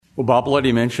Well, Bob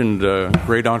Letty mentioned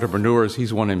great entrepreneurs.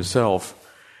 He's one himself.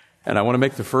 And I want to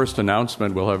make the first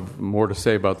announcement. We'll have more to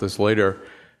say about this later.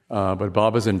 But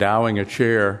Bob is endowing a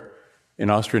chair in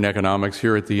Austrian economics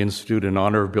here at the Institute in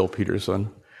honor of Bill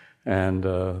Peterson. And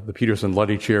the Peterson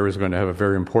Letty Chair is going to have a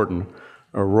very important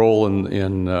role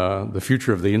in the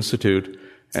future of the Institute.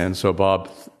 And so, Bob,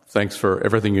 thanks for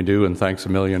everything you do, and thanks a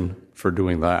million for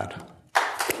doing that.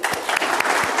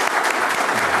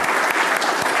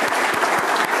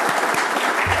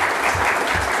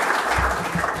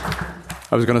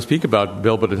 I was going to speak about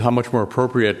Bill, but how much more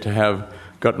appropriate to have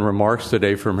gotten remarks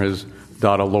today from his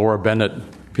daughter, Laura Bennett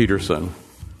Peterson.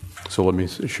 So let me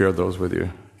share those with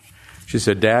you. She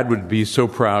said, "Dad would be so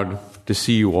proud to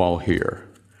see you all here.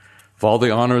 Of all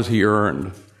the honors he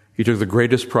earned, he took the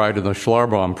greatest pride in the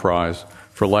Schlarbbaum Prize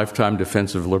for Lifetime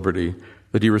Defense of Liberty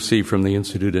that he received from the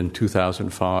Institute in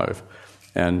 2005.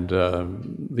 And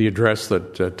the address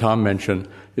that Tom mentioned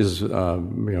is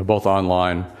both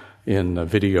online in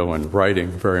video and writing,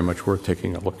 very much worth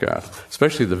taking a look at,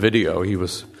 especially the video. He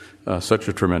was such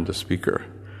a tremendous speaker."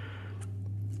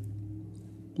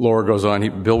 Laura goes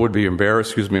on, Bill would be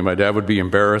embarrassed, my dad would be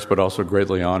embarrassed, but also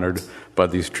greatly honored by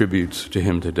these tributes to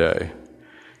him today.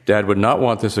 Dad would not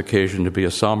want this occasion to be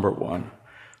a somber one.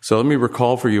 So let me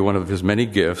recall for you one of his many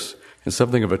gifts and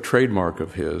something of a trademark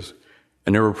of his,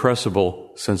 an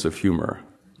irrepressible sense of humor.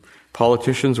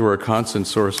 Politicians were a constant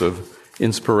source of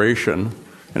inspiration,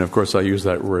 and of course I use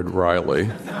that word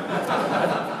wryly.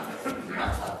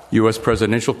 U.S.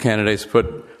 presidential candidates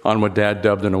put on what Dad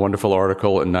dubbed in a wonderful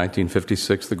article in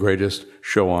 1956, the greatest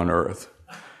show on earth.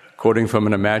 Quoting from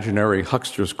an imaginary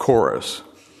huckster's chorus,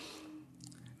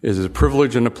 "It is a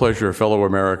privilege and a pleasure, fellow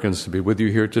Americans, to be with you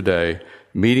here today.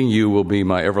 Meeting you will be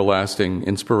my everlasting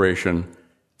inspiration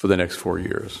for the next 4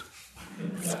 years."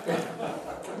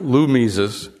 Lou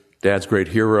Mises, Dad's great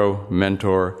hero,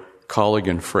 mentor, colleague,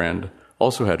 and friend,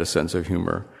 also had a sense of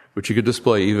humor, which he could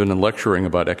display even in lecturing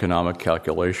about economic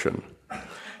calculation.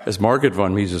 As Margaret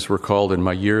von Mises recalled in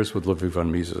My Years with Ludwig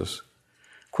von Mises,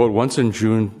 quote, "Once in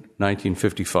June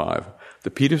 1955,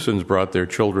 the Petersons brought their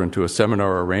children to a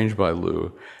seminar arranged by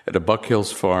Lou at a Buck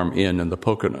Hills Farm inn in the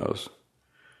Poconos.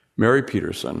 Mary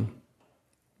Peterson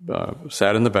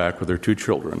sat in the back with her 2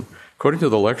 children. According to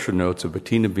the lecture notes of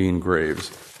Bettina Bean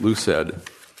Graves, Lou said,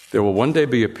 'There will one day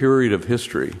be a period of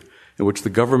history in which the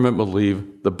government will leave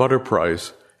the butter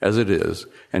price as it is,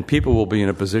 and people will be in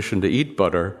a position to eat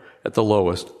butter at the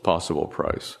lowest possible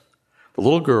price. The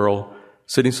little girl,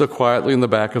 sitting so quietly in the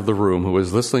back of the room, who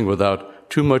is listening without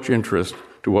too much interest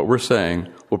to what we're saying,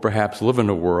 will perhaps live in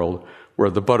a world where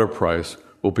the butter price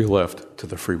will be left to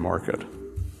the free market.'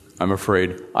 I'm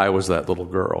afraid I was that little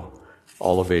girl,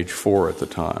 all of age 4 at the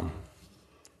time.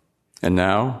 And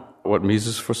now, what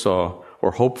Mises foresaw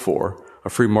or hoped for, a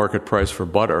free market price for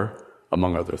butter,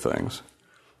 among other things,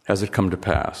 has it come to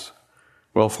pass?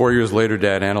 Well, 4 years later,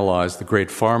 Dad analyzed the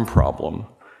great farm problem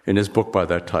in his book by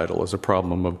that title as a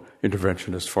problem of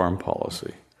interventionist farm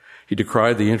policy. He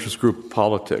decried the interest group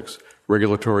politics,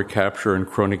 regulatory capture, and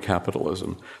crony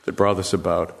capitalism that brought this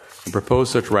about, and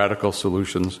proposed such radical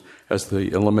solutions as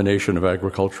the elimination of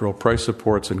agricultural price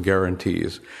supports and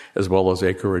guarantees, as well as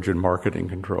acreage and marketing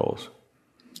controls.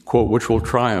 Quote, "Which will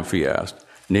triumph," he asked,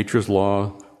 "nature's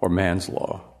law or man's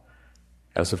law?"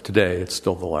 As of today, it's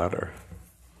still the latter.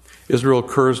 Israel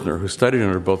Kirzner, who studied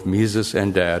under both Mises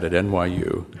and Dad at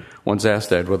NYU, once asked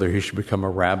Dad whether he should become a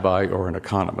rabbi or an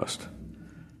economist.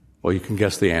 Well, you can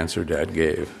guess the answer Dad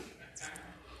gave.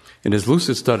 In his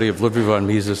lucid study of Ludwig von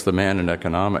Mises, the man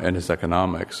and his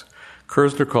economics,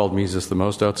 Kirzner called Mises the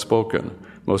most outspoken,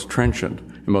 most trenchant,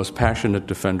 and most passionate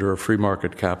defender of free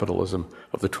market capitalism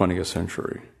of the 20th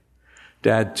century.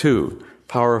 Dad, too,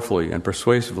 powerfully and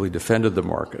persuasively defended the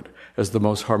market as the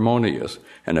most harmonious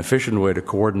and efficient way to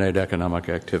coordinate economic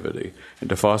activity and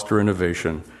to foster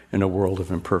innovation in a world of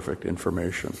imperfect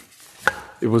information.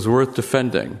 It was worth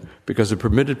defending because it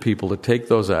permitted people to take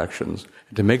those actions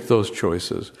and to make those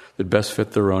choices that best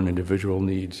fit their own individual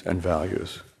needs and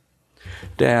values.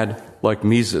 Dad, like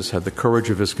Mises, had the courage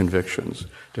of his convictions,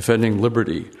 defending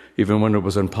liberty even when it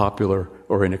was unpopular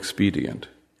or inexpedient.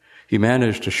 He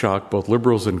managed to shock both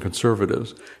liberals and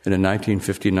conservatives in a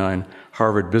 1959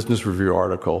 Harvard Business Review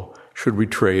article, "Should We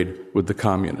Trade with the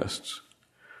Communists?"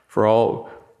 For all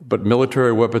but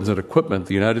military weapons and equipment,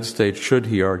 the United States should,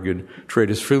 he argued, trade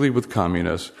as freely with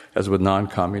communists as with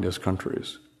non-communist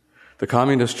countries. The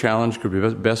communist challenge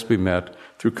could best be met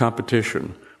through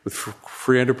competition with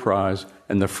free enterprise,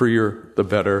 and the freer, the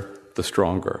better, the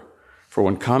stronger. For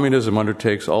when communism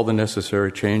undertakes all the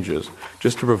necessary changes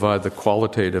just to provide the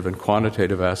qualitative and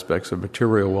quantitative aspects of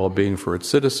material well-being for its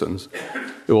citizens,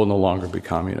 it will no longer be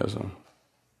communism.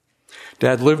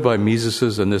 Dad lived by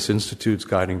Mises's and this institute's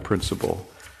guiding principle: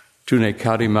 "Tune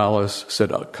cauti malis,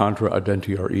 sed contra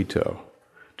adentior ito."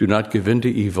 Do not give in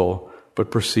to evil, but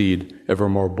proceed ever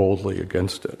more boldly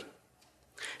against it.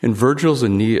 In Virgil's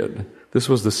Aeneid, this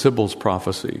was the Sibyl's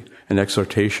prophecy, an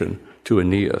exhortation to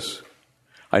Aeneas.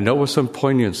 I know with some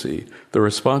poignancy the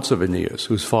response of Aeneas,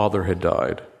 whose father had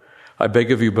died. I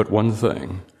beg of you but one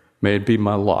thing. May it be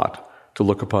my lot to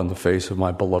look upon the face of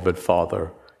my beloved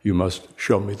father. You must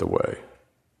show me the way.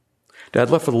 Dad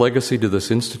left a legacy to this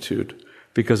institute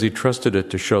because he trusted it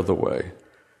to show the way,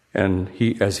 and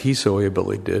as he so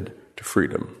ably did, to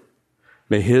freedom.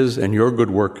 May his and your good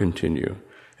work continue,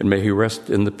 and may he rest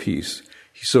in the peace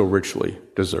he so richly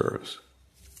deserves.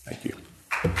 Thank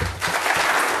you.